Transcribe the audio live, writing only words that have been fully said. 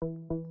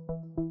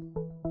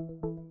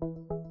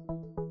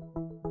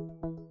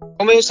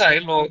Komiði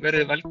sæl og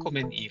verið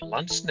velkomin í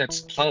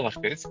Landsnets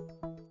hlaðvarpið.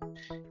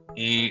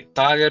 Í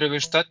dag erum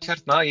við stödd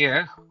hérna,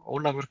 ég,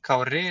 Ólafur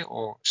Kári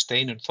og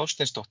Steinunn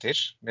Þorsteinsdóttir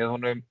með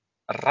honum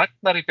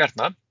Ragnari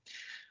Bjarna.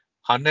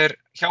 Hann er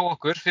hjá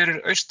okkur fyrir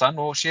austan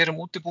og sér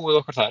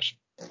útibúið okkar þar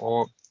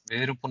og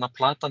við erum búin að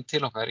plata hann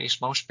til okkar í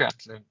smá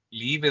spjall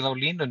lífið á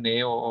línunni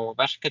og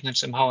verkefnin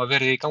sem hafa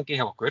verið í gangi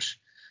hjá okkur.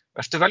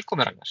 Vertu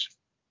velkomin, Ragnar.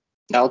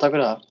 Já, takk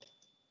fyrir það.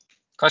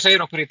 Hvað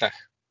segir okkur í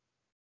dag?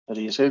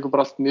 Ég segi ykkur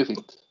bara allt mjög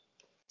fínt.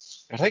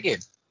 Er það ekki?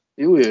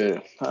 Jú,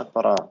 það er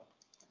bara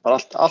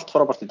allt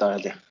frábært í dag,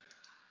 held ég.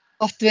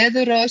 Gott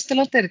veður á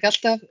Austurlandi, er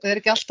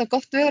ekki alltaf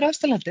gott veður á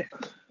Austurlandi?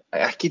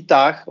 Ekki í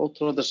dag,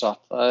 ótrúlega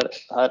satt.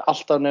 Það er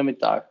alltaf nefn í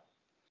dag.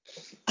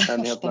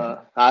 En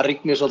það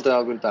rignir svolítið á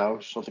okkur í dag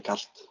og svolítið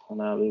kalt.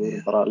 Þannig að við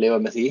erum bara að lifa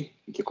með því,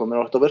 ekki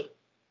komin á október.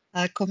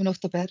 Það er komin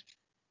október.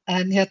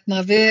 En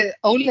við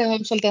Óli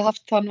höfum svolítið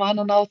haft þann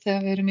vanan á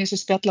þegar við erum í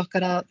þessu spjall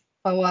okkar að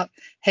fá að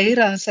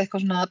heyra eins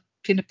eitthvað svona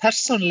pínu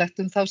persónulegt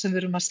þá sem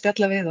við erum að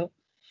spjalla við og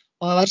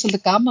það var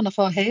svolítið gaman að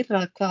fá að heyra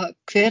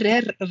hver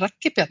er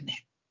Raggi Bjarni?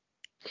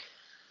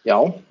 Já,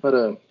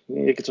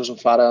 ég get svo sem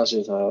farið að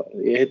sig það.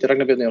 Ég heiti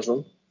Ragnar Bjarni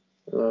Jónsson.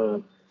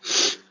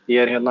 Ég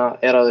er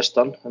er að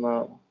austan,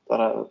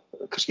 bara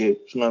kannski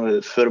svona við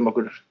færum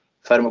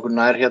okkur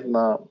nær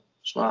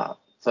svona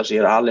þar sem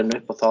ég er alinn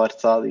upp og þá er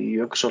það í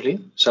Jökulsárhlíð,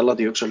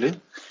 Selland í Jökulsárhlíð.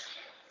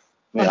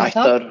 Með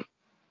ættar,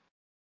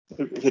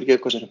 fyrir ekki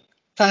eitthvað sér.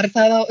 Hvað er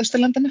það á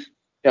Austurlandinu?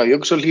 Já,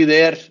 Jökulsárhlíð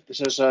er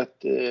sem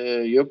sagt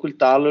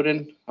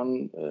Jökuldalurinn, hann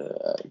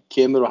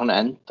kemur og hann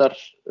endar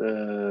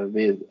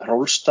við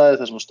Hrólfsstaði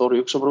þar sem stóru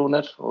Jökulsárbrúin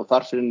er og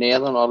þar fyrir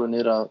neðan og alveg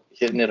niður að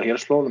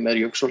Héraðsflóanum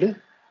er Jökulsárhlíð.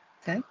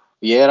 Okay.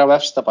 Ég er af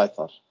Efstabæ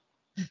þar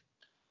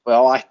og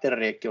á ættir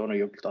að rekja ofan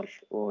á Jökuldal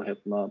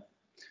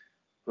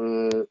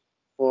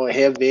og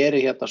hef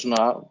verið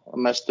svona að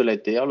mestu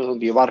leyti, alveg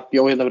þannig ég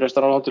bjó fyrir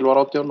austan til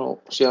var 18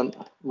 og síðan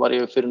var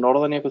ég fyrir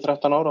norðan í einhver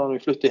 13 ára og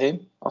ég flutti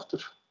heim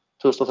aftur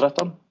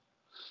 2013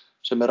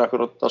 sem er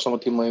akkurat á sama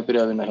tíma og ég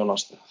byrjaði að vinna hjá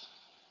Landsnet.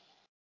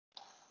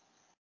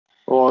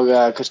 Og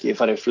kannski ég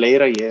farið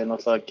fleira, ég er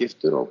náttúrulega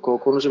giftur og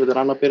konu sem heitir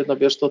Anna Birna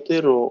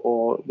Björnsdóttir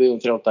og við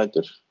 3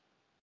 dætur.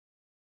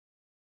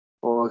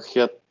 Og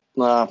já,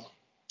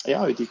 ég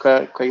veit ekki hvað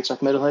ég get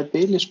sagt meira það í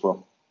bili, sko.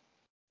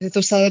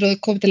 Þú sagðir að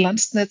þú komið til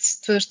Landsnets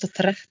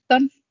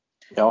 2013.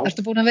 Já.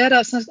 Ertu búin að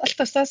vera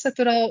alltaf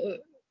staðsettur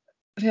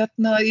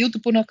í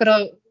útibúinu okkar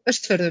á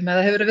Austfjörðum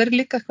eða hefur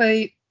verið líka eitthvað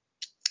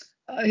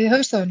í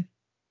höfuðstafinn?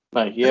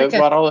 Nei, ég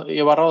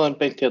var ráðinn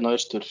beint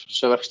austur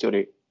sem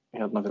verkstjóri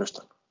fyrir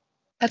austan.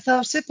 Er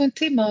það á svipuðum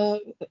tíma og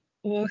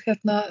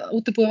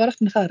útibúið var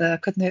opnað þar eða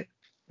hvernig?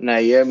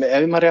 Nei, ef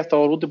ég maður rétt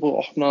var útibúið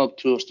opnað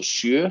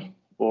 2007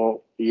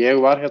 og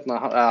ég var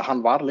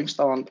hann var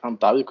lengst af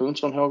hann Davíð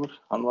Guðmundsson hjá okkur,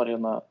 hann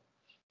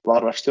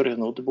var verkstjóri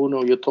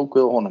útibúinu og ég tók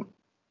við á honum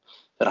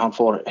þegar hann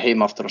fór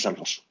heim aftur á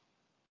Selfoss.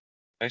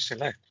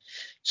 Glæsilegt.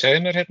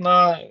 Segðu mér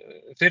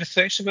fyrir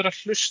þau sem eru að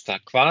hlusta,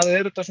 hvað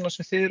er þetta svona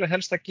sem þið eru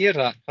helst að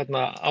gera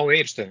á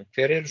Egilsstöðum?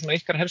 Hver eru svona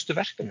ykkar helstu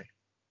verkefni?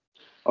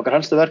 Okkar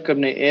helstu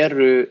verkefni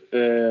eru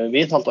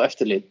viðhald og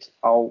eftirlit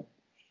á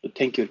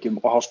tengivirkjum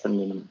og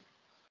háspennulínum.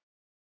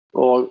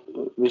 Og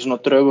við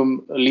svona draugum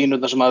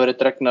línurnar sem hafa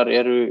verið dregnar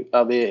eru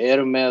að við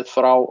erum með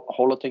frá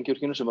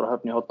Hólatengivirkjunu sem eru á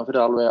Höfn í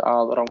Hornafirði alveg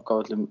að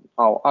Rangárvöllum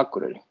á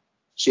Akureyri.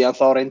 Síðan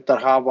þá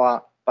reyndar hafa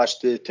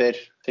bæst við 2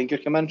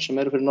 tengivirkjamenn sem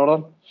eru fyrir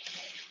norðan.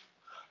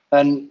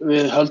 En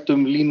við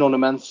höldum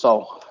línunum ennþá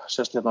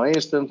sérst á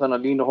Egilsstöðum þannig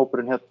að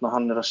línuhópurinn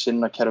hann er að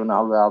sinna kerfinu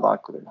alveg að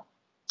Akureyri.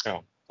 Já,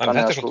 þannig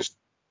þetta er svolítið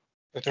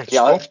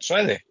stórt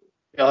svæði.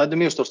 Já, þetta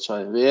er mjög stórt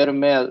svæði. Við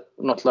erum með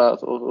náttúrulega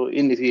og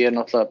inn í því er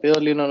náttúrulega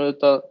byggðalínan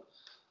auðvitað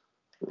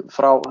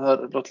frá það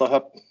er náttúrulega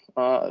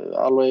Höfn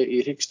alveg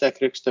í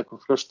Hryggstekk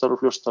og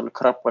Fljótsdal,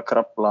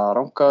 Krafla,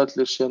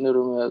 Rangárvöllur, síðan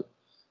erum við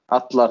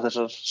allar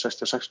þessar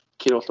 66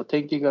 kV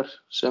tengingar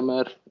sem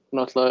er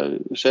náttúrulega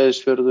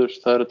Seyðisfjörður,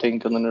 það eru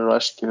tengingarnar niður á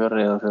Eskifjörð,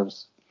 Reyðarfjörð,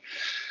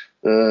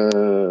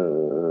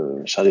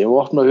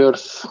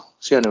 Vopnafjörð,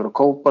 síðan eru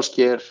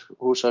Kópasker,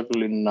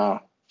 Húsavíkurlína,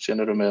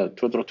 síðan eru með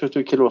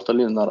 220 kV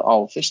línunar á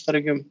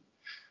Þeistareykjum,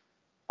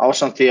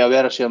 ásamt því að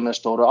vera síðan með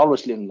stóru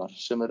álverslínunar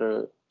sem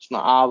eru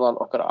svona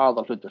okkar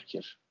aðal hlutverk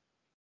hér.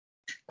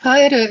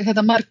 Hvað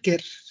eru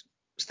margir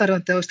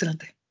starfandi á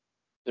Austurlandi?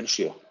 Þeir eru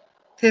 7.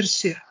 Þeir eru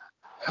 7?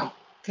 Já.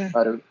 Okay.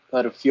 Það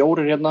eru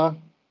 4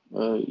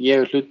 ég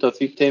er hluti af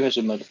því teymi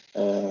sem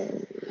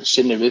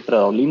sinnir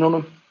viðbragð á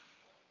línunum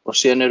og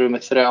síðan erum við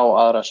með 3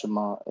 aðra sem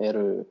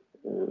eru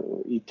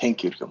í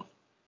tengivirkjunum.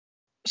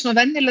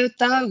 Svona venjulegur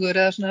dagur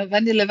eða svona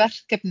venjuleg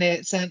verkefni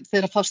sem þið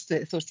eru að fást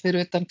við,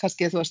 fyrir utan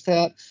kannski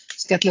þegar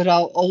skellur á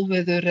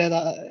óveður eða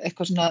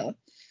eitthvað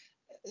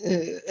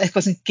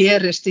sem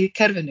gerist í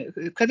kerfinu.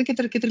 Hvernig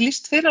getur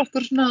lýst fyrir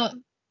okkur svona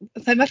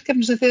þeim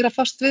verkefni sem þið eru að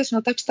fást við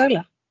svona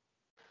dagsdaglega?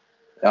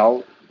 Já,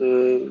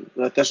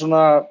 þetta er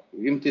svona,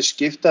 ég myndi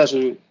skipta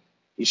þessu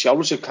í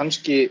sjálfu sér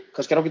kannski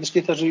er ágætt að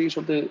skipta þessu í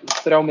svolítið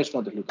 3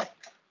 mismunandi hluta.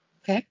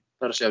 Okay.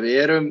 Það er að segja, við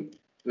erum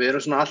við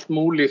erum svona allt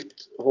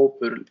múlíkt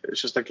hópur,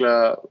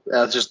 sérstaklega,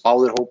 eða þess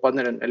báðir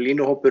hóparnir, en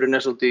línuhópurinn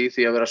svolítið í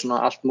því að vera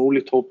svona allt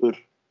múlíkt hópur,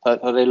 það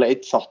er eiginlega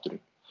einn þáttur.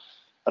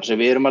 Þar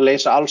sem við erum að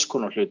leysa alls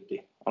konar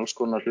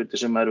hluti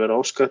sem verið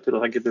óskattir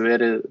og það getur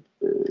verið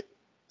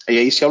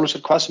í sjálfu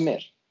sér hvað sem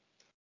er.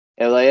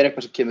 Ef það er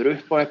eitthvað sem kemur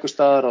upp á einhver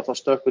staðar og þá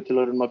stökkum til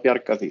að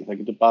bjarga því. Það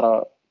getur bara,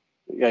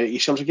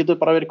 í sjálfu sér getur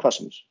bara verið hvað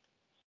sem er.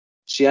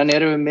 Síðan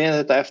erum við með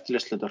þetta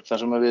eftirlitshlutverk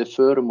þar sem við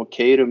förum og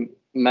keyrum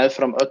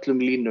meðfram öllum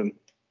línum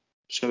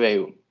sem við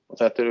eigum. Og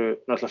þetta eru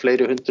náttúrulega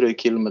fleiri 100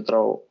 kílómetra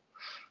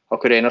á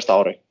hverju einasta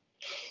ári.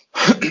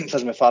 Það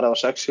sem farið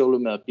á 6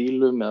 hjólum eða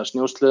bílum eða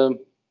snjósleðum,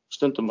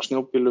 stundum á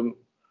snjóbílum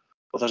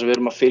og það sem við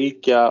erum að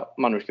fylgja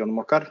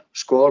mannvirkjunum okkar,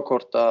 skoða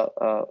hvort að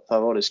það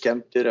voru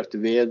skemmtir eftir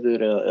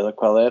veður eða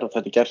hvað það er og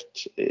þetta er gert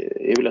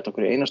yfirleitt á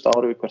hverju einasta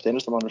ári við hvert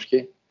einasta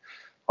mannvirki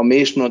á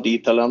mismunandi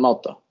ítarlegan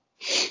máta.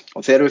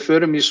 Og þegar við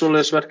förum í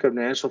svoleiðis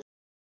verkefni eins og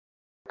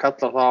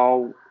kallar það á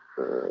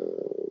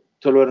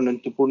töluveren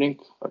undirbúning,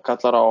 það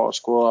kallar á að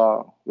skoða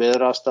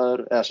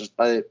veðuraðstæður eða sem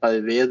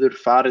bæði veður,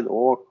 farið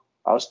og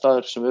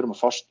aðstæður sem við erum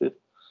að fást við.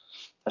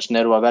 Þess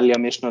vegna erum við að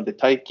velja mismunandi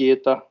tæki í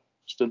þetta,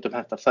 stundum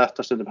hentar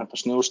þetta, stundum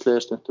hentar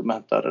snjósleði, stundum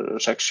hentar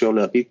 6-hjól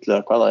eða bíll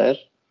eða hvað það er.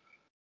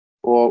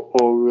 Og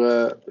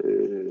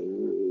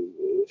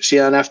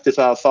síðan eftir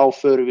það þá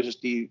förum við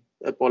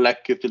búið að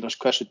leggja upp til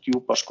þess hversu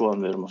djúpa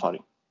skoðan við erum að fara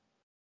í.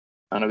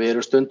 Þannig að við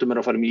erum stundum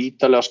að fara í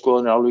ítarlega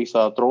skoðanir, alveg í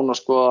það að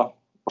drónaskoða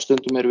og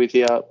stundum erum við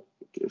því að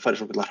fara í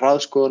svona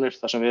hraðskoðanir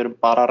þar sem við erum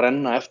bara að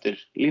renna eftir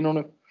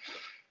línunum,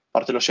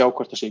 bara til að sjá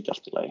hvort það sé ekki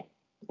allt í lagi.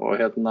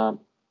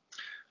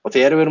 Og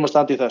þegar við erum að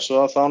standa í þessu,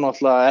 þá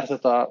náttúrulega er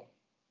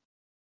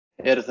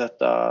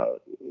þetta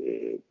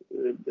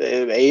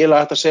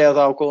eiginlega hægt að segja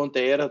það á góðum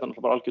degi þetta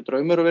náttúrulega bara algjör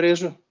draumur að vera í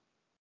þessu.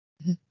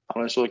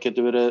 Þannig eins og það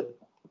getur verið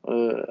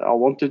á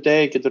vondum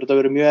degi getur þetta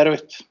verið mjög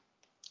erfitt.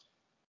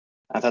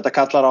 En þetta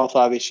kallar á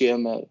það að við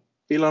séum með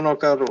bílan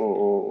okkar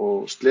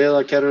og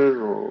sleðakerfur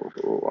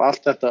og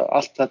allt þetta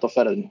á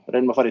ferðinu.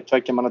 Reynum að fara í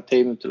 2 manna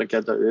teymum til að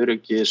geta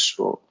öryggis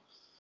og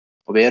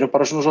við erum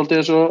bara svona svolítið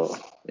eins og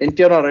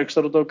indjánar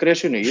einhverstaðar út á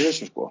gresjunni í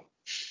þessu sko.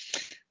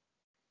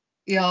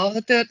 Já,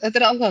 þetta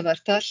er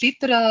áhugavert. Það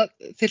hlýtur að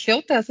þið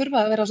hljótið að þurfa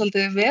að vera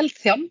svolítið vel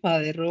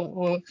þjálfaðir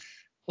og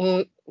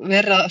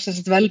vera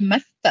vel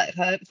menntaðir.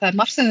 Það er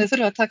margt sem þið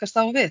þurfa að takast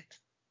á við.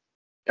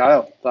 Já,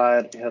 það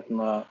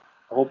er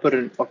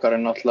hópurinn okkar er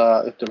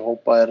náttúrulega upp til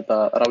hópa er þetta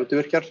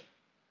rafveituvirkjar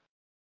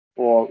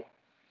og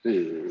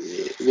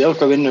við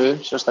okkar vinnu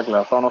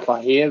sérstaklega þá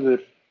náttúrulega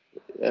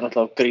er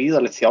náttúrulega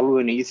gríðarleg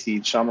þjálfun í því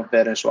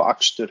samanber eins og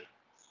akstur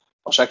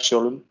á 6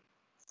 hjólum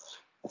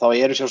og þá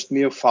eru sjálfsagt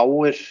mjög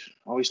fáir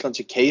á Íslandi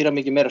sem keyra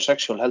mikið meira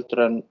 6 hjól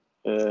heldur en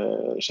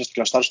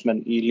sérstaklega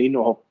starfsmenn í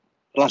línuhóp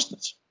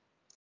Landsnets.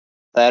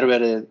 Það er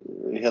verið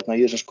í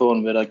þessum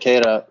skoðunum verið að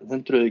keyra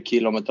 100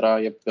 kílómetra,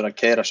 ég verið að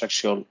keyra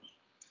 6 hjól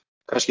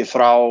kannski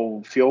frá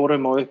 4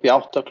 og upp í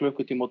 8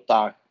 klukkutíma á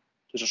dag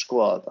til þess að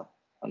skoða þetta.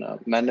 Þannig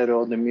að menn eru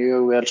orðnir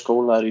mjög vel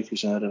skólaðir í því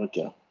sem þeir eru að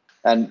gera.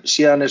 En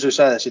síðan eins og ég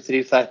sagði þessi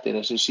 3 þættir,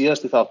 þessi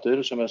síðasti þáttur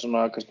sem er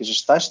svona kannski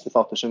þessi stærsti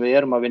þáttur sem við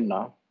erum að vinna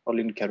á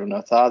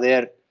línukerfinu, það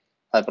er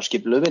bara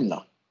skipulögð vinna.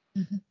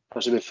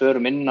 Það sem við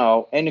förum inn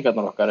á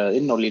einingarnar okkar eða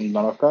inn á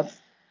línunar okkar,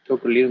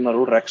 tökum línunar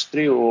úr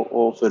rekstri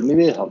og förum í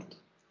viðhald.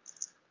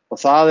 Og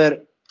það er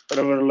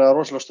raunverulega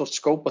rosalega stórt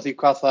skóp af því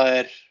hvað það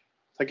er.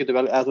 Það getur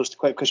vel, eða þú veist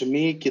hversu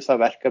mikið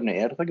það verkefni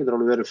er, það getur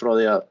alveg verið frá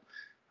því að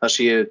það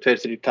séu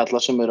 2-3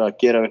 kallar sem eru að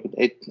gera einhvern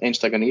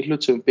einstakan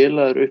íhlut sem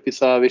bilaður upp í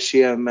það að við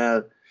séum með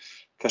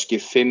kannski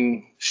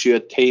 5-7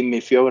 teymi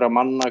 4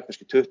 manna,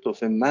 kannski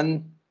 25 menn,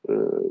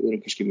 við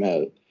erum kannski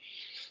með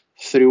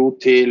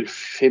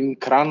 3-5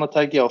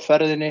 kranatæki á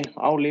ferðinni,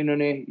 á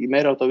línunni, í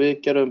meira átt af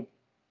viðgerðum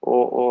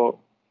og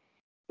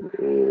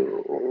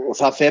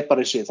það fer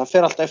bara í sig. Það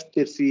fer allt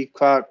eftir því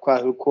hvað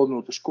hefur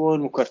komið út úr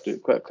skoðunum og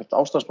hvert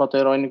ástandsmat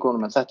er á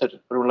einingunum, en þetta er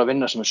raunverulega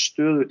vinna sem er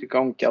stöðugt í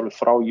gangi alveg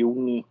frá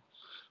júní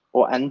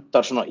og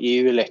endar svona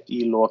yfirleitt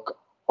í lok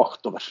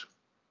október.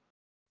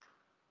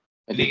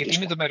 Ég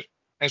ímynda mér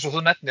eins og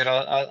þú nefnir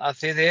að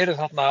þið eru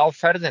þarna á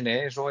ferðinni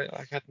eins og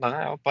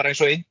bara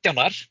eins og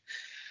indjánar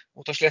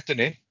út á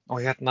sléttunni og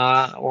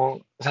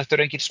þetta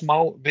eru engin smá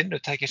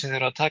vinnutæki sem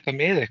þeir eru að taka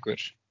með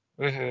ykkur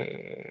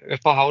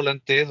upp á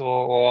hálendið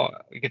og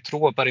ég get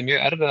trúa bara í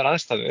mjög erfiðar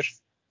aðstæður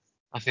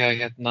af því að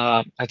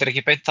þetta er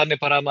ekki beint þannig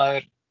bara að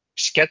maður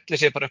skellir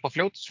sér bara upp á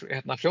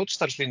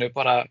fljótstarfslínu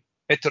bara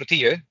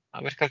 1-10,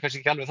 það virkar kannski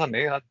ekki alveg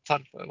þannig, það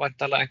þarf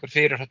væntanlega einhver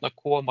fyrir að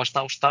komast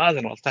á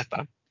staðinn og allt þetta.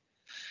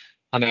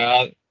 Þannig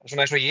að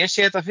svona eins og ég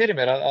sé þetta fyrir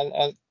mér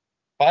að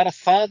bara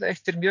það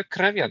eitt er mjög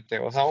krefjandi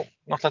og þá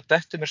náttúrulega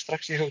dettur mér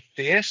strax í hug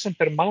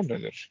desember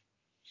mánuður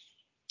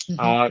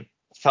að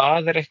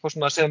það er eitthvað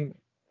svona sem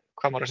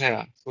hvað maður að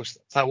segja,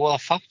 það er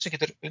voða fátt sem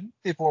getur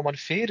undirbúið mann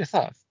fyrir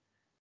það.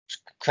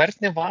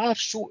 Hvernig var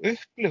sú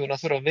upplifun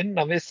að þurfa að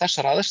vinna við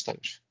þessar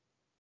aðstæður?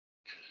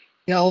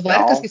 Já, og það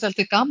er kannski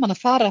svolítið gaman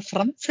að fara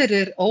fram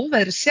fyrir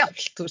óveðri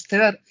sjálft,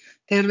 þegar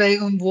við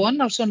eigum von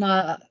á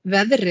svona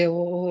veðri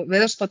og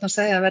veðurspárnar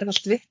segja að verða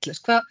allt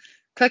vitlaust.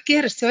 Hvað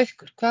gerist hjá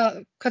ykkur?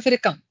 Hvað fer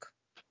í gang?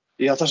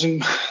 Já, það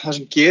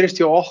sem gerist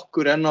hjá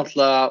okkur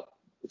náttúrulega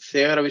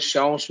þegar við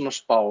sjáum svona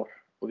spár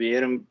og við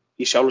erum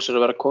í sjálfu sér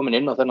að vera komin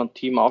inn á þennan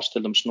tíma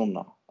ástildums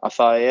núna, að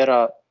það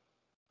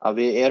að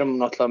við erum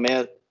náttúrulega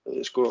með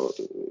sko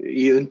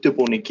í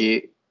undirbúningi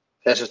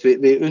þess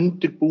að við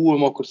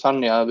undirbúum okkur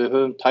þannig að við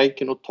höfum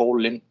tækin og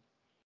tólin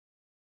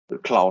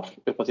klár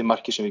upp á því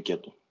marki sem við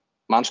getum.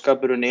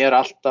 Mannskapurinn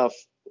alltaf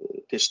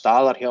til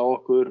staðar hjá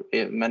okkur,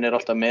 menn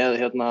alltaf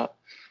með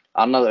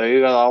annað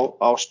augað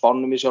á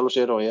spánum í sjálfu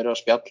sér og að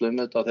spjalla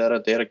þetta þegar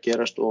þetta að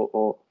gerast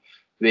og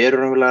við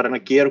erum raunverulega að reyna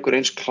að gera okkur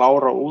eins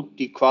klára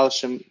út í hvað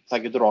sem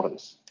það getur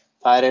orðið.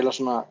 Það eiginlega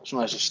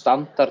svona þessi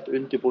standard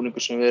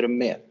undirbúningur sem við erum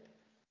með.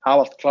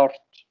 Hafa allt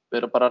klárt,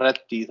 vera bara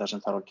reddi í það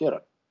sem þarf að gera.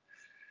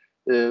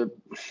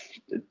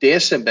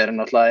 Desember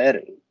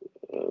náttúrulega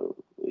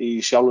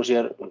í sjálfu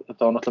sér,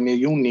 þetta var náttúrulega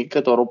mjög uník,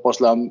 þetta var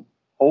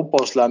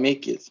óbáðslega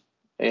mikið,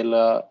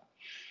 eiginlega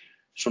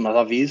svona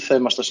það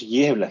víðfeðmasta sem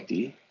ég hef lent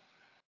í.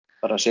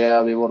 Það að segja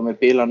að við vorum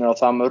með bilanir á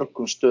það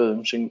mörgum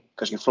stöðum sem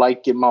kannski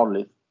flækir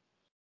málið.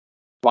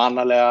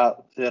 Vanalega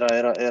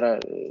þegar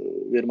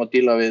við erum að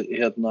díla við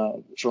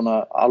svona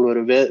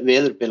alvöru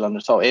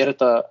veðurbilanir, þá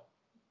þetta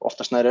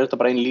oftast nær þetta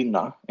bara ein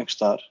lína einhvers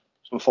staðar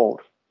sem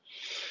fór.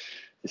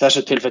 Í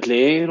þessu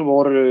tilfelli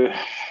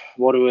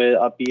vorum við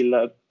að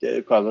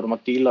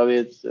díla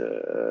við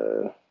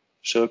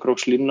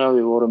Sauðárkrókslína,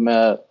 við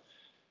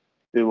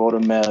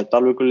vorum með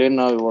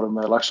Dalvíkurlína, við vorum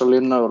með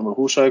Laxárlína, við vorum með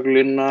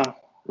Húsavíkurlína,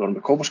 við vorum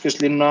með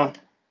Kópavogskirkjulína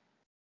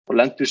og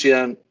lentum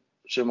síðan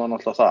sem var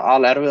náttúrulega það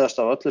alerfiðast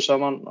af öllu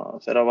saman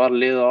þegar var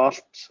lið á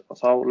allt og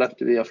þá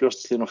lentum við að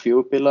Fljótsdalslína og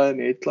 4 bilaði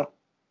mjög illa.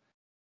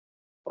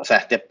 Og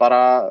þetta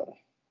bara,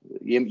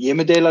 ég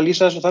myndi eiginlega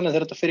lýsa þessu þannig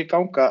þegar þetta fer í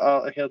ganga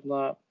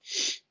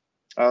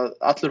að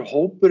allur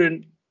hópurinn,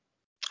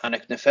 hann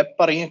fer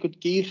bara í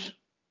einhvern gír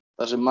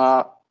þar sem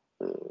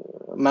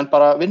menn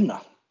bara vinna.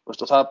 Og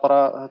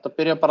þetta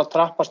byrja bara að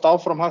trappast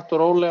áfram hægt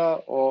og rólega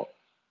og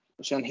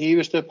síðan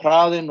hífist upp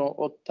hraðinn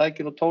og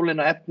tækin og tólin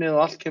og efnið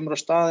og allt kemur á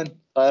staðinn.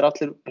 Það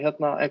allir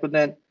einhvern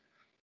veginn,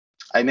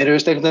 mér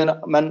hefist einhvern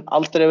veginn menn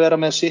aldrei vera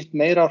með sitt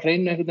meira á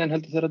hreinu einhvern veginn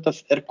heldur þegar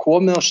þetta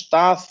komið á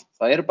stað.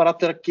 Það bara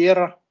allir að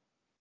gera.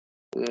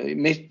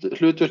 Mitt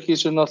hlutverki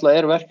sem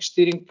náttúrulega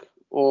verkstýring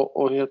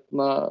og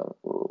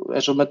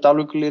eins og með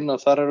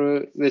Dalvíkurlínu, þar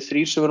við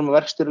 3 sem verum að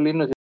verkstýra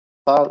línu,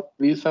 það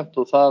víðfemt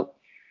og það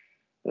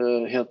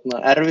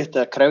erfitt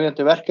eða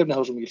krefjandi verkefni,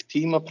 þá sem mikil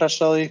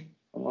tímapressa á því.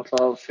 Og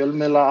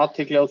fjölmiðla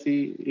athygli á því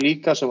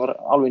líka sem var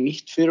alveg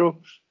nýtt fyrir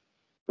okkur.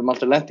 Við höfum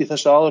aldrei lent í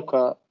þessu áður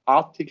hvað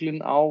athyglin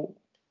á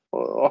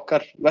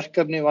okkar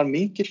verkefni var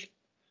mikil.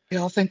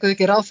 Já, fenguðu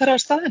ekki ráðherra á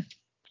staðinn?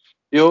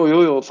 Jú,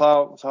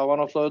 það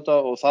var náttúrulega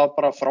auðvitað og það var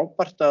bara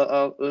frábært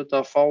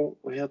að fá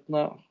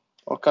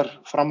okkar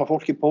fram að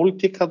fólk í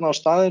pólitík á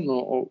staðinn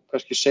og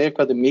kannski segja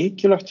hvað þetta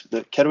mikilvægt.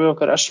 Kerfið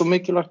okkar svo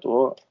mikilvægt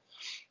og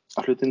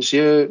að hlutinni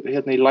séu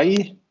í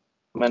lagi.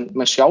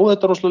 Menn sjá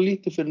þetta rosalega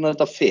lítið fyrir að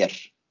þetta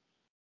fer.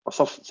 Og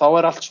þá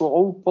allt svo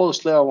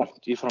óboðslega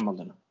vont í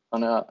framhaldinu.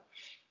 Þannig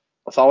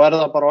að þá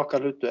það bara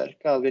okkar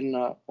hlutverk að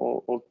vinna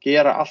og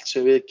gera allt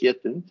sem við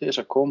getum til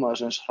þess að koma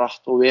þess eins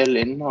hratt og vel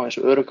inn á eins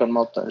öruggan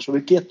máta eins og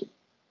við getum.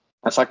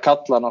 En það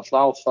kallar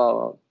náttúrulega á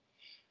það að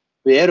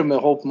við erum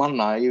með hóp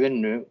manna í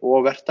vinnu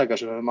og verktaka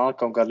sem við höfum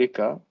aðgangar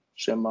líka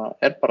sem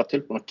bara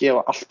tilbúin að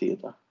gefa allt í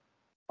þetta.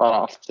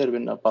 Bara allt þeir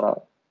vinna, bara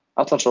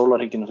allan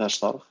sólarhringinn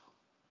þess þarf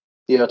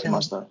í öllum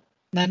aðstæðum.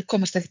 Menn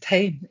komast ekkert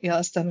heim í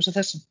aðstæðum eins og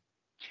þessum?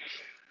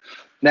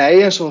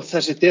 Nei, eins og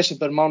þessi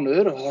desember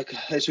mánuður,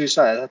 eins og ég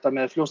sagði, þetta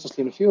með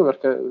Fljótsdalslínu 4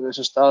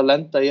 að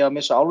lenda í að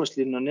missa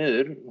álverslínuna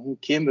niður,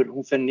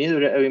 hún fer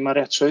niður ef ég maður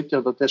rétt 17.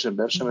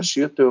 desember sem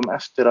 7 dögum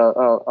eftir að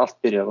allt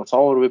byrjar og þá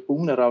erum við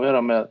búnir að vera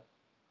með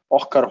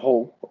okkar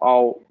hóp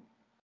á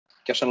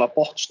gersamlega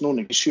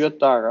botnsnúning í 7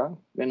 daga,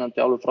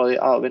 vinnandi alveg frá því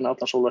að vinna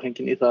allan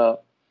sólarhringinn í það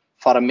að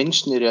fara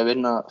minnst niður í að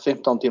vinna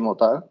 15 tíma á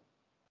dag,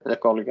 eða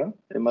eitthvað álíka,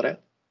 ef maður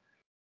rétt.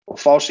 Og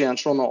fá síðan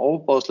svona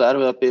óbáðslega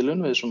erfiða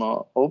bilun við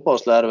svona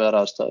óbáðslega erfiðar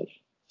aðstæður.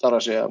 Þar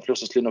að segja að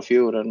Fljótsdalslína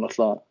 4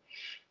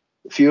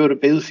 náttúrulega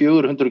byggð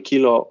 400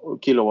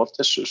 kilowatt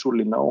þessu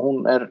lína og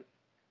hún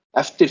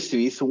eftir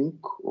því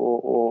þung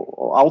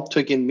og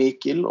átökin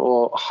mikil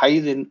og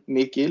hæðin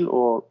mikil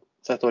og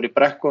þetta var í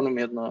brekkunum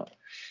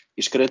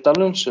í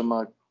Skreidalnum sem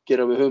að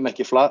gera við höfum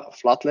ekki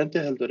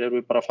flatlendi heldur erum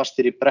við bara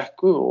fastir í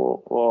brekku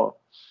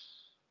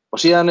og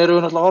síðan erum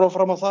við náttúrulega að horfa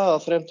fram á það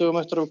að 3 dögum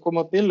eftir að við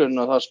komum að bilun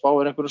og það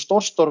spáir einhverju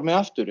stórstormi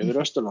aftur yfir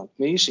Austurland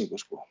með ísingu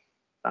sko.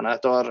 Þannig að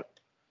þetta var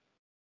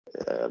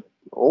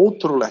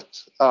ótrúlegt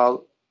að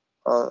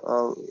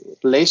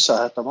leysa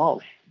þetta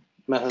mál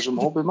með þessum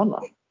hópi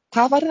manna.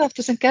 Hvað var það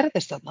aftur sem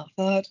gerðist þarna?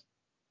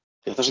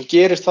 Það sem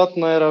gerist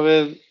þarna að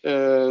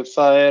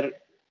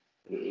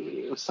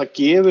það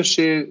gefur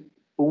sig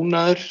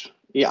búnaður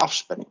í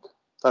afspenning.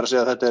 Það að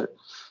segja að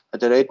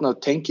þetta einn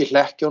af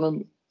tengihlekkjónum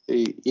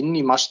inn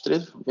í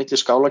mastrið, milli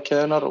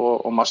skálakeðjunar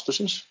og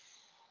mastursins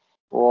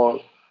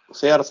og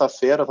þegar það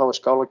fer þá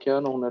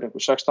skálakeðjan og hún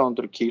einhver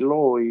 1600 kíló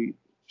og í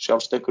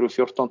sjálfst einhverju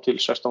 14 til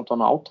 16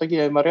 tonna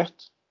átaki ef maður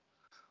rétt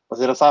og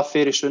þegar það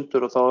fer í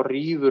sundur og þá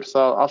rýfur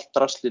það allt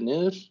drasli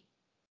niður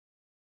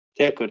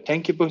tekur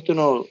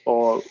tengibuktinn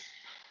og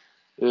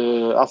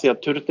af því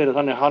að turnin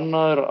þannig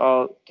hannaður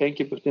að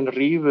tengibuktinn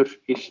rýfur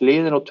í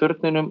hliðin á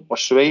turninum og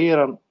sveigir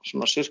hann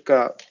svona cirka,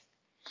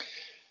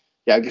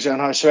 ekki segja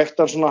hann hafi sveitt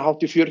hann svona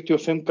hátt í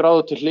 45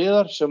 gráður til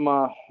hliðar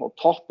og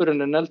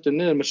toppurinn negldur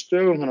niður með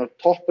stögum, þannig að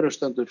toppurinn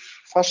stendur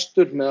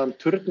fastur meðan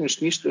turnin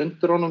snýst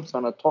undir honum,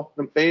 þannig að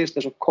toppurinn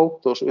beygist eins og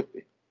kókdós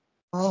uppi.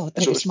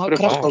 Þetta ekki smá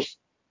kraftar.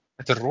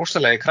 Þetta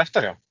rosalegi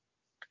kraftar, já.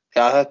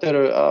 Já, þetta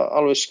eru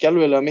alveg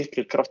skelfilega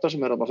miklir kraftar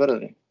sem þarna á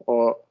ferðinni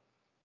og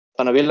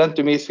þannig að við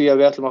lendum í því að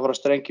við ætlum að fara að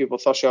strengja upp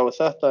og þá sjáum við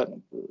þetta,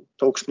 en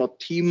tók smá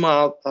tíma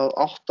að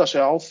átta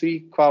sig á því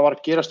hvað var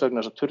að gerast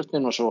vegna þess að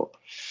turnin var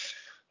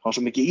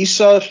svo mikið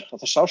ísaður að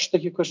það sást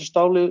ekki hversu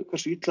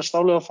illa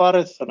stálið var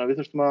farið, þannig að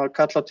við þurftum að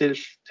kalla til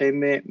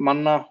teymi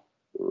manna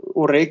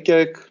úr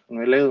Reykjavík,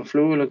 þannig að við leigðum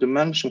flugvélum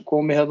menn sem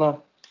komu hérna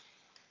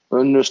og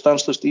unnu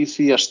stanslaust í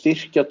því að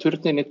styrkja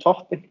turnin í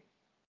toppinn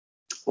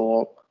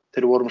og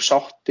þegar við vorum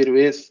sáttir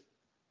við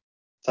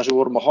það sem við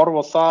vorum að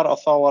horfa á þar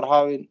að þá var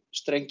hafin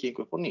strenging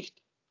upp á nýtt.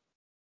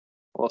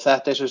 Og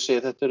þetta eins og ég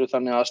segi, þetta eru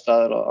þannig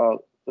aðstæður að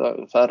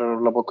það eru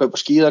alveg að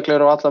kaupa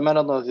skíðagleraugu á alla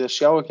mennarna því að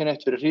sjá ekki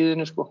neitt fyrir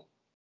hríðinni sko.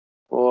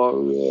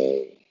 Og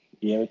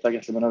ég veit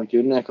ekki, menn hafi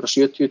ekki unnið einhverja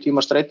 70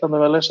 tíma streitandi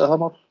við að leysa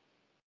það mál.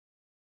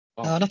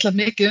 Það var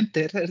náttúrulega mikið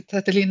undir.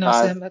 Þetta er lína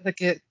sem er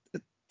ekki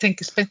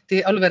tengist beint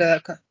í álverið eða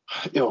eitthvað.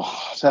 Jú,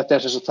 þetta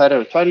er þess að þær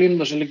eru 2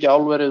 línur sem liggja í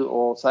álverið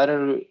og þær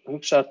eru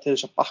hugsaðar til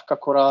þess að bakka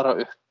hvora aðra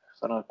upp.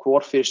 Þannig að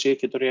hvor fyrir sig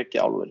getur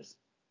ekki álverið.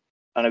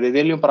 Þannig að við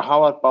viljum bara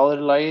hafa báðir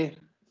í lagi,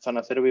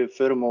 þannig að þegar við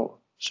förum og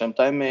sem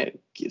dæmi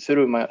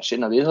þurfum að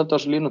sinna viðhaldi á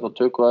þessu línu, þá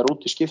tökum við þær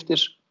út í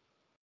skiptis.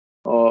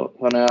 Og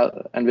þannig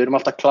en við erum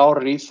alltaf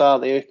klárir í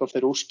það ef eitthvað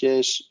fyrir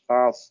úrskeiðis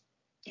að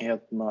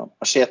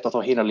setja þá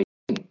hina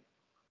línu.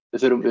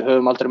 Við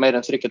höfum aldrei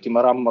meira en 3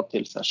 tíma ramma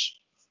til þess.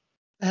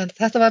 En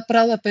þetta var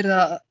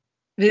bráðabirgða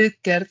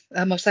viðgerð,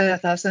 það má segja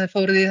það, sem þið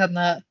fóruð í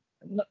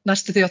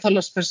næstu því á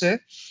Þorlákspörsu.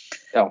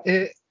 Já.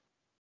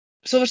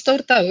 Svo var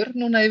stór dagur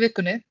núna í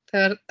vikunni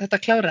þegar þetta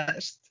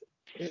kláraðist.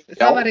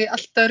 Það var í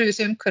allt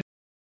öðruvísi umhverfi.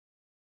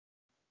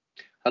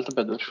 Heldur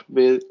betur.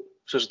 Við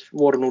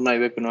vorum núna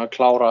í vikunni að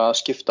klára að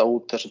skipta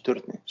út þessu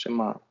turni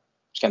sem að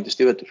skemmdist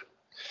í vetur.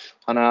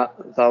 Þannig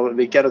að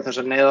við gerðum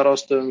þessar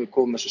neyðaráðstöðum, við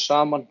komum þessu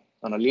saman,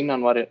 þannig að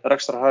línan var í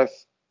rekstrarhæf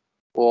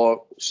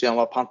og síðan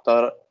var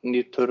pantaður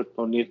nýr turn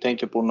og nýr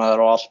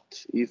tengjabúnaður og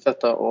allt í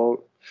þetta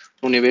og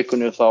núna í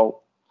vikunni þá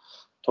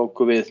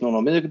tókum við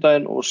núna á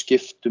miðvikudaginn og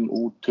skiptum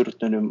út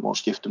turnunum og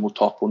skiptum út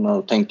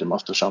toppbúnað og tengdum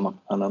aftur saman.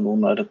 Þannig að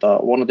núna er þetta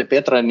vonandi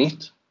betra en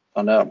nýtt.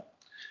 Þannig að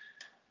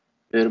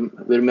við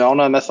erum mjög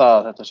ánægðir með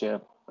það að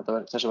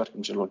þessi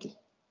verkefni sé lokið.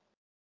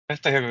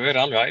 Þetta hefur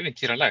verið alveg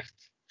ævintýralegt.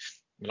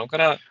 Mér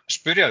langar að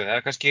spyrja þig, það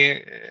er kannski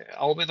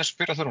ávið að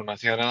spyrja það núna,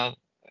 því að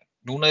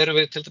núna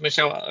erum við til dæmis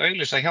að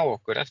auglýsa hjá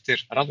okkur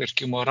eftir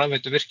rafvirkjum og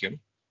rafveituvirkjum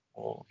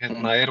og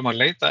erum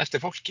að leita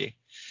eftir fólki.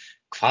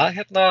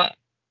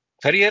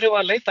 Hverju erum við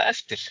að leita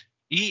eftir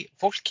í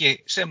fólki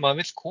sem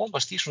að vill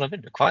komast í svona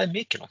vinnu? Hvað er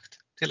mikilvægt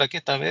til að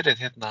geta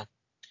verið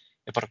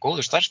bara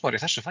góður starfsmaður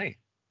í þessu fagi?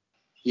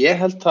 Ég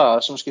held það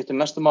sem skiptir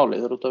mestu máli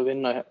þegar út að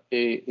vinna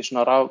í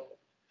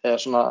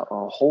svona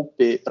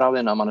hópi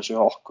rafvinnamanna sem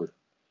hjá okkur.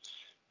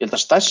 Ég held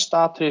að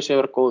stærsta atriði sé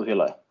að vera góður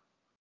félagi.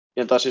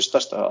 Ég held að það sé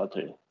stærsta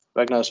atriði.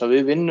 Vegna þess að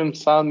við vinnum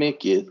það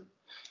mikið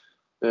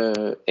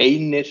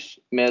einir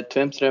með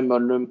 2-3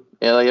 mönnum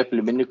eða jafnvel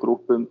í minni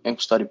grúpum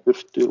einhvers staðar í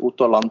burtu, út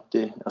á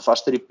landi eða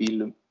fastir í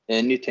bílum eða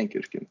inn í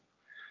tengivirkjum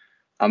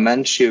að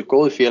menn séu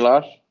góðir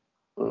félagar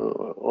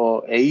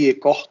og eigi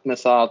gott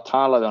með það að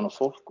tala við annað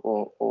fólk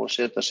og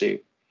setja sig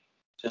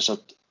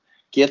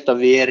geta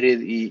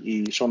verið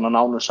í svona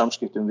nánum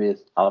samskiptum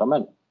við aðra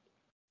menn.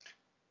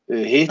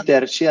 Hitt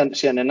er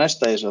síðan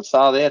næsta þess að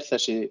það er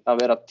þessi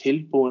að vera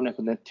tilbúin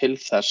einhvern veginn til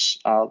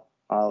þess að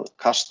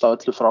kasta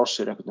öllu frá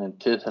sér einhvern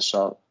veginn til þess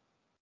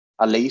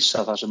að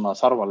leysa það sem að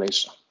þarf að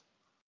leysa.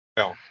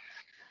 Já.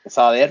 Og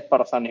það er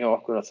bara þannig hjá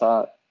okkur að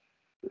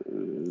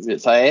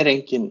það er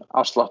engin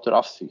afsláttur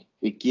af því.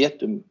 Við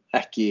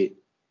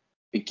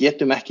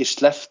getum ekki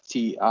sleppt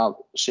því að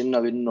sinna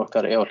vinnu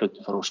okkar ef að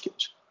hlutum fara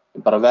úrskeiðis.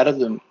 Við bara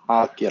verðum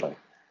að gera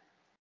það.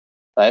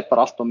 Það er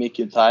bara allt og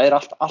mikið,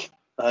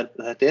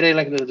 þetta er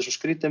eiginlega þetta er svo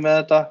skrítið með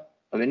þetta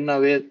að vinna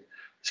við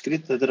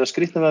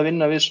skrítið með að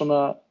vinna við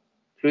svona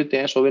hluti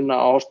eins og vinna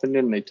á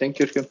háspennilinu í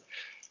tengjurkjum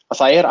að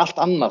það er allt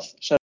annað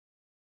sem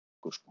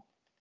sko.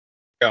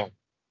 Já.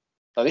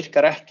 Það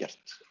virkar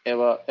ekkert ef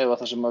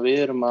það sem við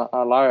erum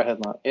að laga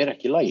hérna er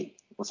ekki í lagi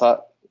og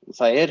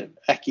það er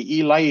ekki í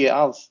lagi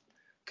að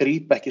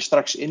grípa ekki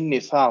strax inn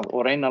í það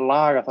og reyna að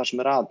laga það sem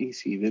er að í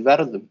því. Við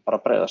verðum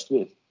bara að bregðast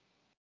við.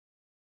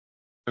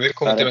 Við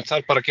komum til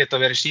þar bara geta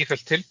verið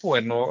sífellt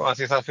tilbúin og að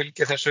því það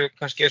fylgir þessu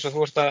kannski eins og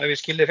þú ert að ef ég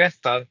skilji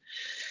rétt að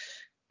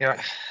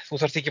þú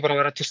þarft ekki bara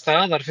að vera til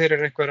staðar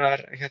fyrir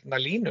einhverjar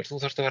línur, þú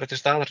þarft að vera til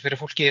staðar fyrir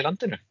fólki í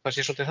landinu. Það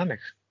sé svolítið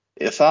þannig.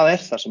 Það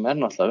er það sem er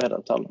náttúrulega verið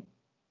að tala um.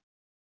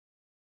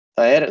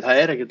 Það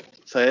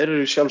er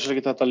sjálfsagt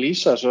ekki þetta að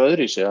lýsa þessu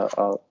öðruvísi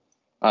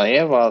að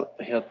ef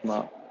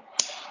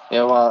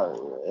að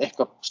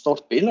eitthvað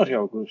stórt bílar hjá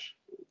okkur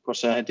hvort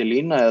sem það heiti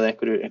lína eða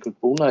einhver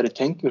búnaður í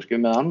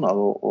tengvirkjum með annað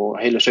og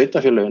heilu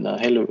sveitafélögin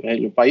eða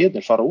heilu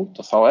bæirnir fara út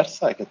og þá er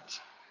það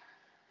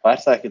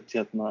ekkert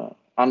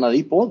annað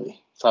í boði.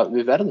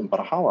 Við verðum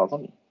bara að hafa það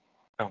þannig.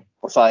 Já.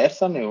 Og það er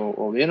þannig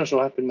og við erum svo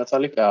heppin með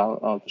það líka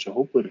að þessi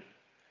hópur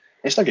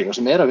einstaklingar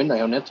sem að vinna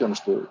hjá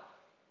netþjónustu.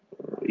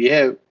 Ég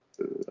hef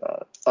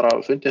bara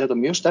fundið þetta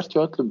mjög sterkt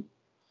hjá öllum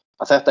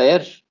að þetta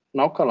er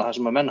nákvæmlega það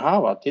sem að menn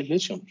hafa til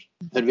hliðsjónar.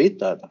 Þeir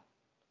vita þetta.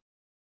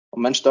 Og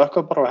menn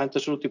stökkva bara og henda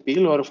sér út í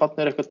bíl og eru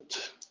fannir eitthvað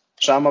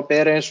sama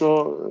beri eins og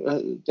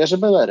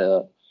desemberværi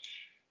eða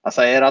að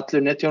það er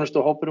allir netþjónustu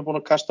og hópurinn búin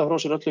að kasta frá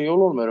sér öllum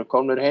jólunum, eru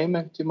komnir heim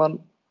einhvern tímann.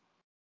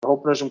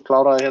 Hópurinn sem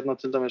kláraði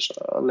til dæmis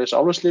að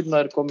lesa álfslífna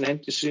er komin heim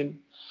til sín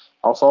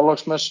á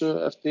þorláksmessu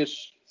eftir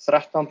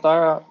 13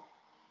 daga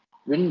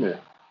vinnu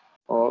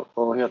og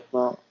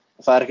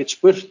það er ekkert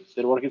spurt,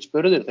 þeir voru ekkert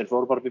spurðir, þeir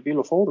fóru bara upp í bíl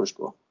og fóru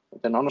sko.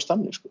 Þetta er nánast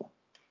þannig sko.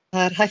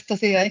 Það er hægt á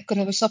því að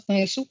einhver hafi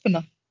safnað í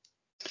súpuna.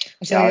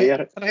 Já, ég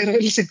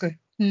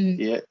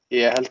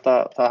held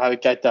að það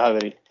gæti hafi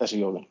verið þessi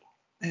jólin.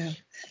 Já.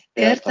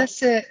 Mér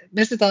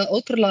finnst þetta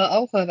ótrúlega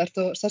áhugavert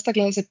og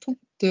sérstaklega þessi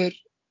punktur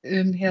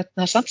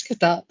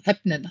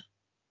samskiptahæfnina.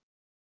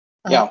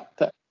 Já,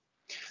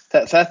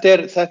 þetta er,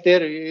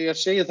 ég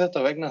segi þetta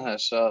vegna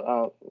þess að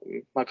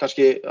maður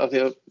kannski, af því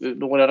að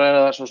nú er að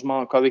ræða það svo smá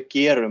hvað við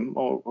gerum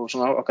og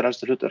svona okkar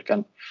helstu hlutverk,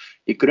 en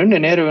í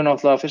grunninn erum við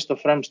náttúrulega fyrst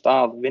og fremst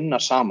að vinna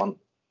saman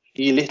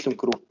í litlum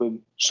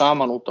grúpum,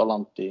 saman út á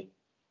landi.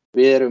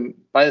 Við erum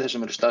bæði þeir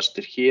sem eru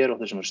stærstir hér og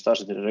þeir sem eru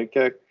stærstir í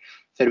Reykjavík.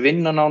 Þeir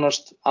vinna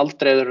nánast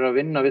aldrei þeir eru að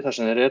vinna við það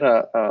sem þeir eru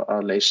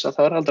að leysa.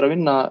 Það er aldrei að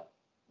vinna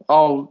á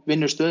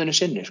vinnustöðinni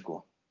sinni sko.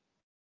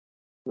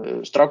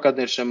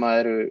 Strákarnir sem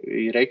eru í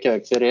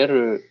Reykjavík, þeir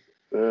eru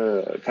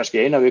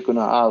kannski eina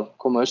vikuna að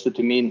koma austur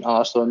til mín að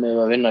aðstoða mig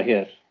að vinna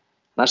hér.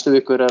 Næstu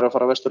vikur er að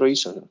fara vestur á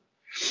Ísafjörð.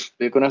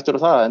 Vikun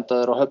eftir það enda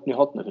þeir á Höfn í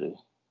Hornafirði.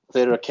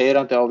 Þeir eru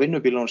keyrandi á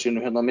vinnubílunum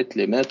sínum hérna á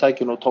milli með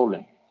tækjun og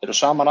tólin. Þeir eru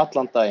saman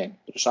allan daginn,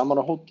 þeir eru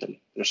saman á hótel,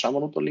 þeir eru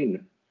saman út á línu.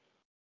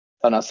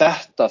 Þannig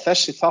að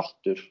þessi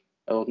þáttur,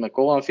 ef þú ert með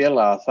góðan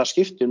félaga, það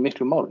skiptir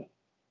miklu máli.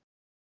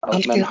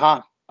 Að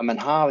menn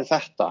hafi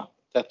þetta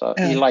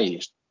í lagi.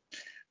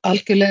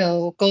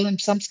 Algjörlega og góðum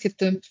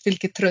samskiptum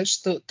fylgir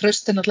traust og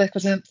traust er náttúrulega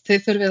eitthvað sem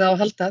þið þurfið á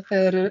að halda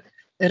þegar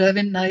eru að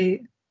vinna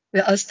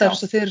við aðstæður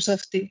sem þið eru svo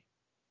oft í.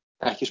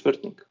 Ekki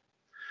spurning.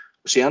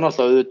 Og síðan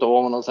alltaf auðvitað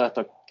ofan á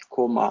þetta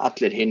koma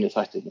allir hinn í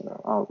þættirnir.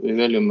 Við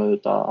veljum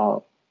auðvitað að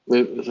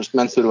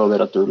menn þurfa að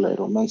vera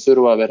duglegir og menn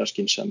þurfa að vera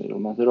skynsamir og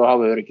menn þurfa að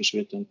hafa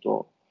öryggisvitund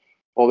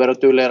og vera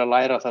duglegir að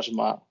læra það sem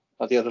að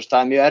því að það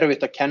er mjög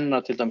erfitt að kenna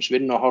til dæmis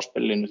vinnu á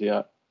háspennulínu því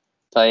að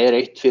það er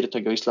eitt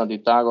fyrirtæki á Íslandi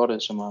í dag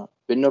orðið sem að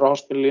vinnur á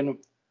háspennulínu.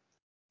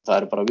 Það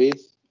er bara við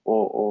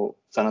og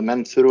þannig að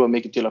menn þurfa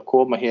mikið til að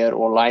koma hér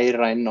og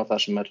læra inn á það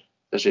sem er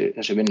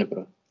þessi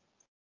vinnubrögð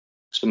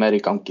sem er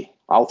í gangi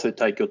á þau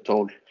tæki og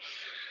tól.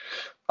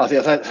 Af því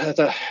að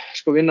þetta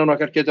sko vinnan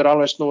okkar getur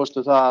alveg snúast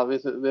það að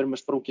við erum með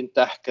sprungin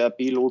dekk eða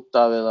bíl út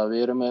af eða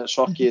við erum með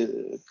sokkið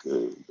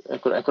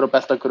einhverja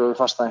beltagröfu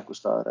fasta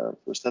einhvers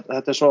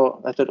staðar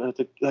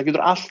það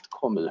getur allt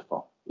komið upp á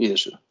í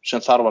þessu sem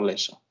þarf að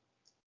leysa.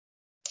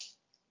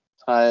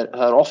 Það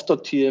er oft á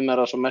tíðum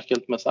svo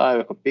merkilegt með það ef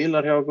eitthvað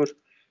bílar hjá okkur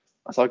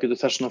að þá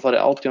getur þess að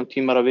fara 18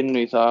 tímar að vinna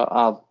í það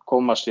að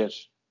koma sér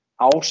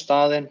á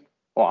staðinn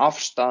og af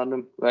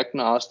staðnum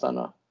vegna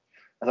aðstæðna.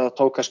 En það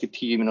tók kannski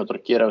 10 mínútur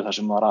að gera við það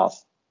sem var að.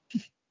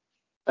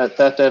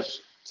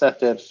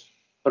 Þetta er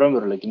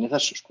raunveruleikinn í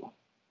þessu sko.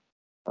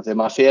 Af því að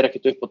maður fer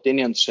ekkert upp á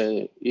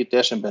Dynjandisheiði í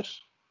desember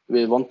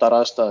við vondar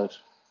aðstæður.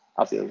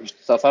 Af því að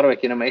það þarf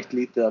ekki nema eitt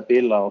lítið að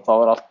bila og þá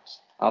er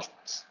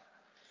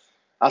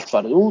allt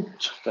farið út,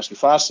 kannski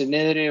fasið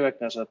niðri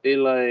vegna þess að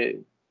bilaði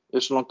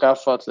Usulon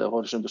gaffall eða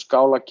fór í sundur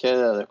skálakeið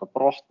eða eitthvað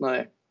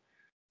brotnaði.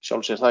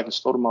 Sjálf sér það ekki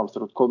stórmál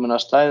þegar út komin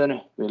að stæðinu,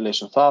 við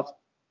leysum það.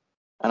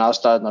 En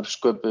aðstæðunar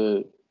sköpuðu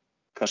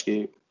kannski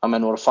að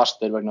menn voru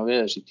fastir vegna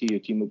veðurs í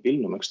 10 tíma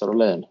bílnum ekki starf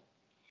á leiðinu.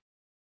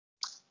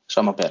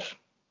 Sama ber.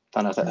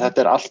 Þannig að þetta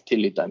er allt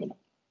til í dæminu.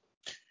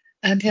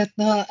 En ef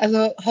þú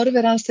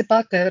horfir aðeins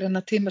tilbaka yfir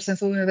þennan tíma sem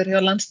þú hefur verið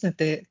hjá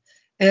Landsneti,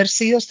 er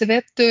síðasti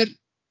vetur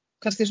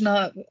kannski svona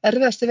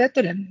erfiðasti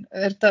veturinn?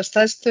 Er þetta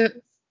stærstu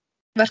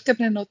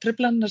verkefnin og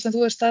truflanirnar sem þú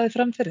hefur staðið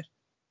fram fyrir?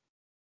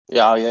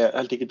 Já, ég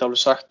held ekki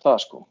alveg sagt það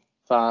sko.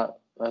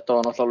 Þetta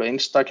var náttúrulega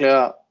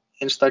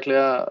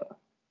einstaklega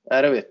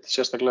erfitt,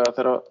 sérstaklega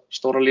þegar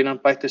stóra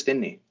línan bættist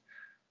inn í.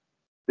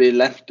 Við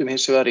lentum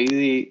hins vegar í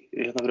því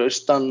fyrir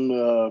austan,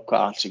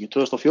 alls ekki,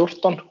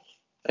 2014.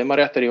 Þegar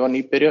maður rétt ég var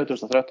nýbyrjað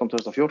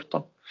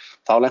 2013-2014.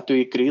 Þá lentum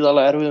við í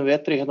gríðarlega erfiðum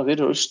vetri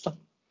fyrir austan.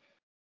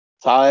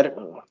 Það er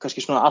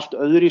kannski svona allt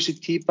öðruvísi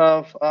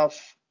típa af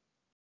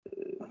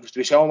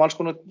við sjáum alls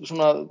konar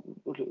svona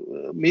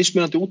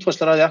mismunandi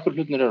útfærslar að því akkur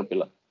hlutinir eru að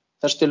bila.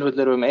 Þessi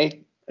tilfelli erum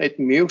við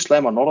einn mjög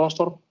slæma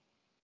norðanstorm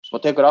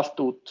sem tekur allt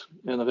út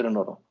fyrir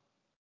norðan.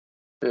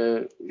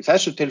 Í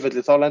þessu tilfelli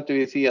þá lendum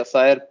við í því að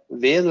það er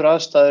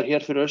veðuraðstæður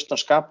hér fyrir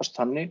austan skapast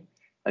þannig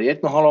að í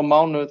 1,5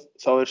 mánuð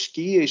þá er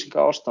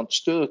skýjaysinga ástand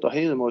stöðugt á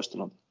heiðum á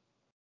Austurlandi.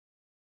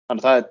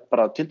 Þannig að það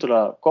bara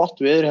tiltölulega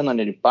gott veður hérna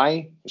niður í bæ,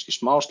 kannski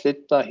smá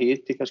slitta,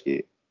 hiti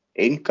kannski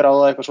 1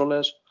 gráða eitthvað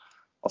svoleiðis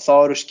og þá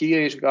eru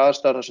skýjarísika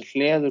aðstæður þar sem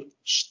hleður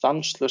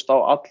stanslaust á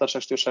allar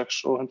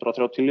 66 og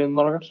 130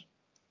 línurnar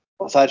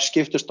og þær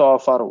skiptust á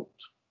að fara út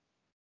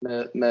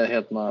með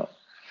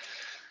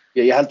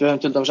ég held við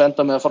höfum til dæmis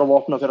endað með að fara á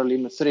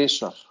Vopnafjarðarlínu 3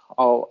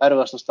 á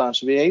erfiðasta staðinn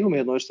sem við eigum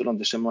hérna á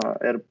Austurlandi sem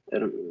er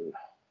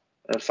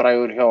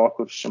frægur hjá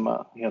okkur sem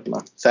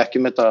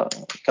þekkjum þetta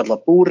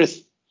kallað búrið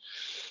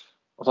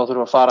og þá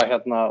þurfum við að fara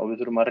hérna og við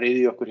þurfum að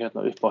ryðja okkur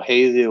hérna upp á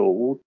heiði og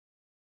út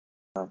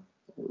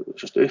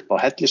upp á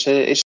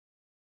Hellisheiði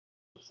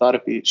þar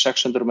upp í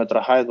 600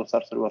 metra hæð og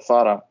þar þurfum við að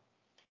fara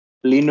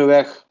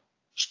línuveg,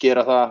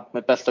 skera það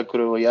með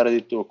beltagröf og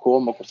jarðýtu og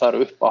koma okkur þar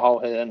upp á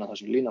háheiðina þar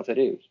sem línan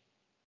fer yfir.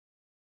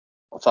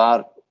 Og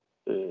þar,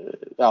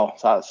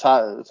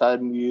 það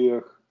er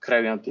mjög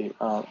krefjandi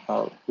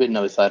að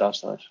vinna við þær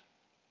aðstæður.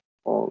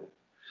 Og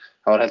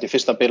það var held ég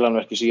fyrsta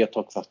bilanverki sem ég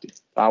tók þátt í.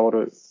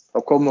 Þá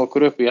komum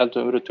okkur upp, ég held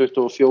að við verið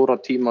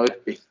 24 tíma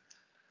uppi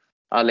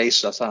að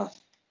leysa það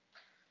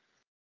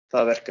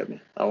verkefni.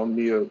 Það var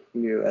mjög,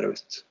 mjög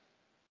erfitt.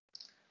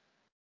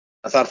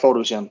 Þar fórum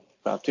við síðan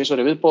 2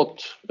 í viðbót,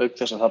 auk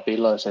þess að það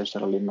bílaði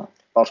Seyðisfjarðarlína,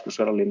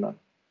 Ásgrímsfjarðarlína,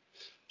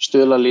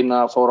 Stuðlalína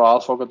fór á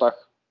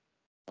aðfangadag,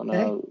 þannig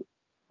að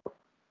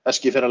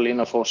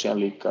Eskifjarðarlína fór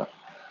síðan líka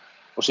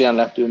og síðan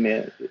lentum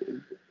við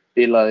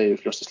bílaði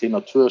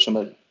Fljótsdalslína 2 sem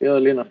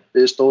byggðalína,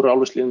 við stóru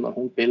álverslínan,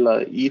 hún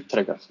bílaði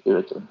ítrekað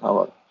yfir.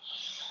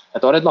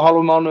 Þetta var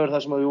 1,5 mánuður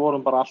þar sem við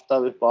vorum bara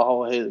alltaf upp á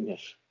háheiðum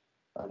hér.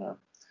 Þannig að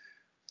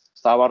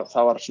það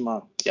var svona,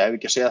 ég hef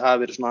ekki að segja að það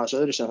hafi verið svona aðeins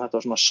öðru sem þetta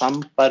var svona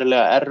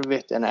sambærilega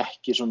erfitt en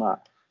ekki svona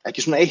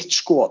eitt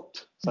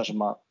skot þar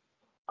sem að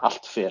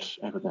allt fer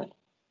einhvern veginn.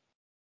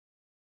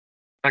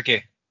 Raggi.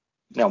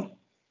 Já.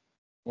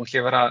 Nú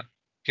ekki að vera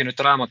pínu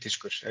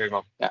dramatískur, ef ég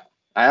má.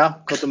 Já,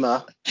 komdu með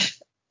það.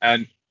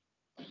 En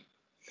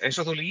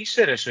eins og þú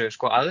lýsir þessu,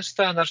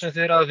 aðstæðunar sem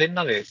þið eru að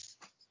vinna við,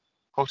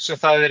 hvort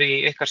sem það er í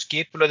ykkar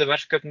skipulögðu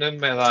verkefnum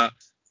eða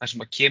það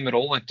sem að kemur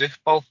óvænt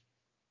upp á,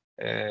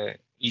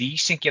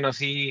 lýsingin af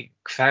því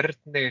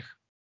hvernig,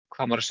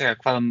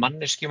 hvaða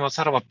manneskju maður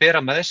þarf að bera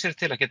með sér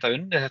til að geta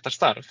unnið þetta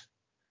starf.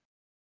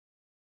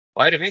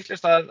 Og er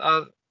vitlaust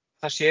að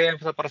það sé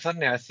einfaldlega bara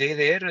þannig að þið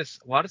eruð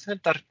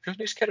varðhundar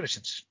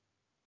flutningskerfisins.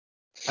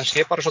 Það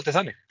sé bara svolítið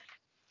þannig.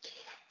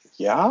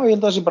 Já, ég held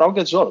að það sé bara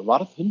ágætis orð.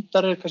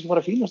 Varðhundar er kannski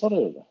bara fínast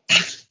orðið þetta.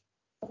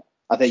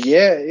 Af því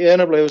ég er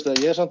nefnilega,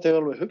 ég samt hefur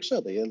alveg hugsað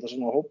þetta. Ég held að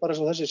svona hópar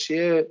eins og þessi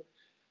séu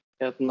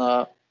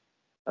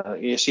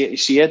ég sé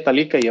þetta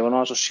líka, ég var nú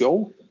aðeins á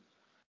sjó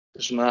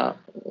svona,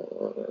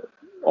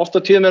 oft á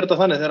tíðum er þetta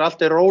þannig þegar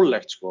allt er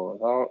rólegt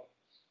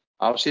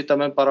þá sitja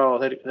menn bara og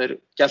þeir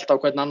gelta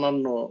á hvern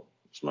annan og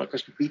svona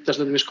kannski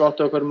bítast um í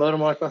skottu á hverjum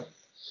öðrum og eitthvað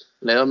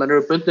leið að menn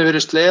eru bundnir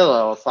fyrir sleða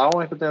og þá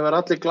einhvern veginn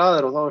verða allir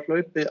glaðir og þá er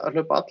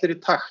hlaupa allir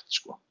í takt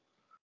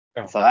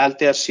Já. Það held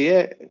ég að sé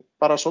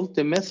bara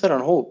svolítið með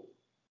þeirran hóp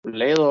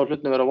leið og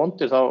hlutin vera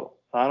vondir þá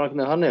það er einhvern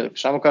veginn þannig,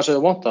 saman hvað sem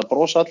þau vont það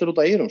brosa allir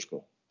út af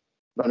eyrum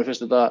Mönnum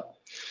finnst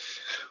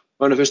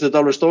þetta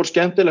alveg stór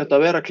skemmtilegt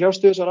að vera að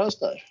kljást við þessar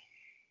aðstæður.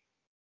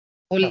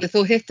 Óli,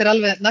 þú hittir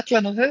alveg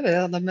naglan á höfuðið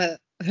þannig með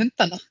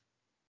hundana.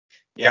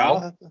 Já.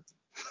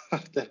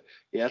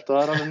 Ég held að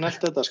það er alveg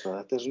nælt þetta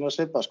þetta er svona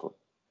svipað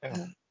Já.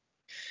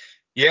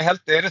 Ég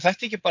held, eru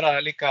þetta ekki bara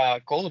líka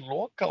góð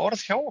loka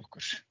orð hjá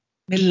okkur?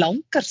 Mér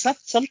langar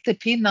samt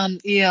svolítið pínan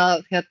í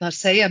að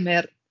segja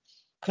mér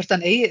hvort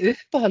hann eigi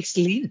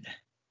uppáhaldslínu.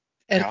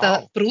 Er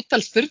þetta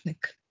brútal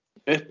spurning?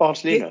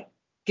 Uppáhaldslínu?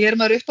 Gerir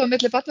maður upp á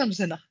milli barnanna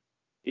sinna?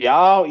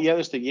 Já, ég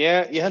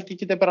held ég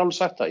geti bara alveg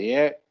sagt það.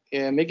 Ég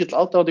er mikill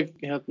aðdáandi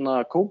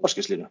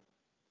kópaskislínu.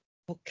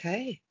 Ok,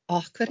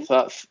 og hverju?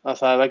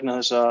 Það er vegna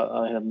þess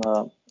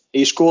að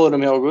í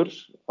skoðunum hjá okkur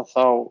að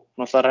þá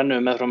náttúrulega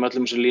rennum við með frá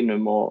öllum þessum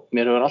línum og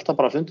mér hefur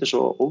alltaf bara fundið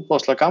svo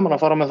óbúðslega gaman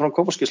að fara með frá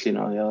kópaskislínu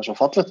því að það er svo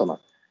fallegt hana.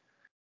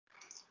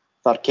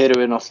 Þar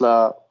keyrum við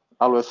náttúrulega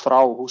alveg frá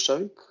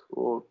Húsavík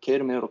og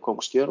keyrum yfir á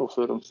Kópasker og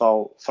förum þá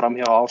fram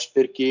hjá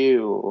Ásbyrgi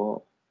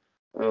og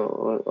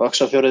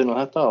Öxarfjörðin og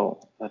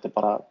þetta er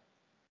bara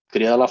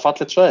gríðarlega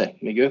fallegt svæði,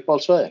 mikið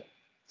uppáhaldssvæði.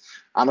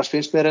 Annars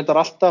finnst mér reyndar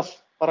alltaf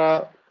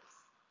bara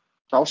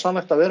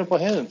dásamlegt að vera upp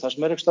á heiðum, það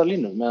sem er einhvers staðar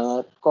línu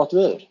með gott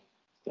veður.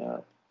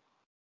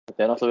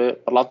 Þetta er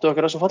náttúrulega bara landið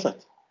okkar svo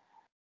fallegt.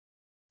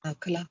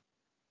 Nákvæmlega.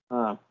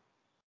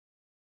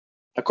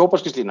 Það er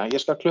Kópaskerslína,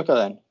 ég skal klukka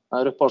það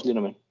það er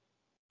uppáhaldslínu minn.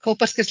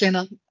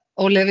 Kópaskerslína,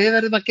 Óli, við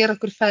verðum að gera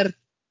okkur ferð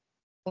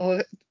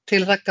og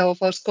til Ragga og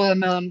fá að skoða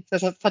með hann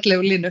þessa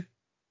fallegu línu.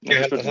 Ég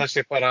held að það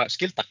sé bara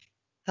skylda.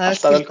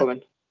 Alltaf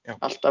velkomin.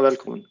 Alltaf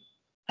velkomin.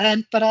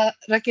 En bara,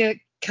 Raggi,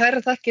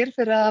 kæra þakkir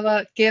fyrir að hafa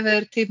gefið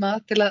þér tíma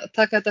til að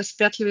taka þetta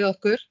spjall við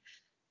okkur.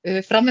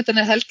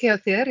 Framöndan er helgi á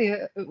þér. Ég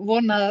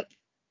vona að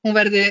hún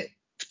verði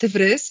til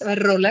friðs,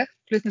 verði róleg.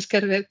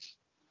 Flutningskerfið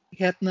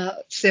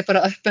sé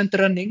bara up and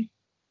running.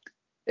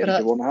 Ég vil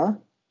ekki vona það.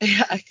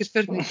 Já, ekki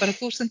spurning. Bara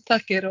 1000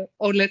 takkir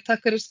og Óli,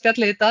 takk fyrir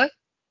spjallið í dag.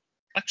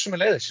 Takk sem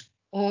er leiðis.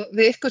 Og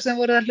við ykkur sem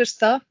voruð að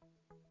hlusta,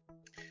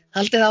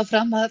 haldið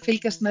áfram að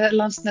fylgjast með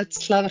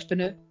Landsnets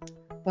hlaðvarpinu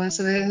og eins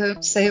og við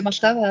segjum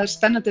alltaf, það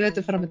spennandi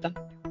vetur framundan.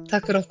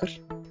 Takk fyrir okkur.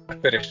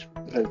 Takk fyrir.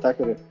 Takk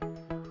fyrir.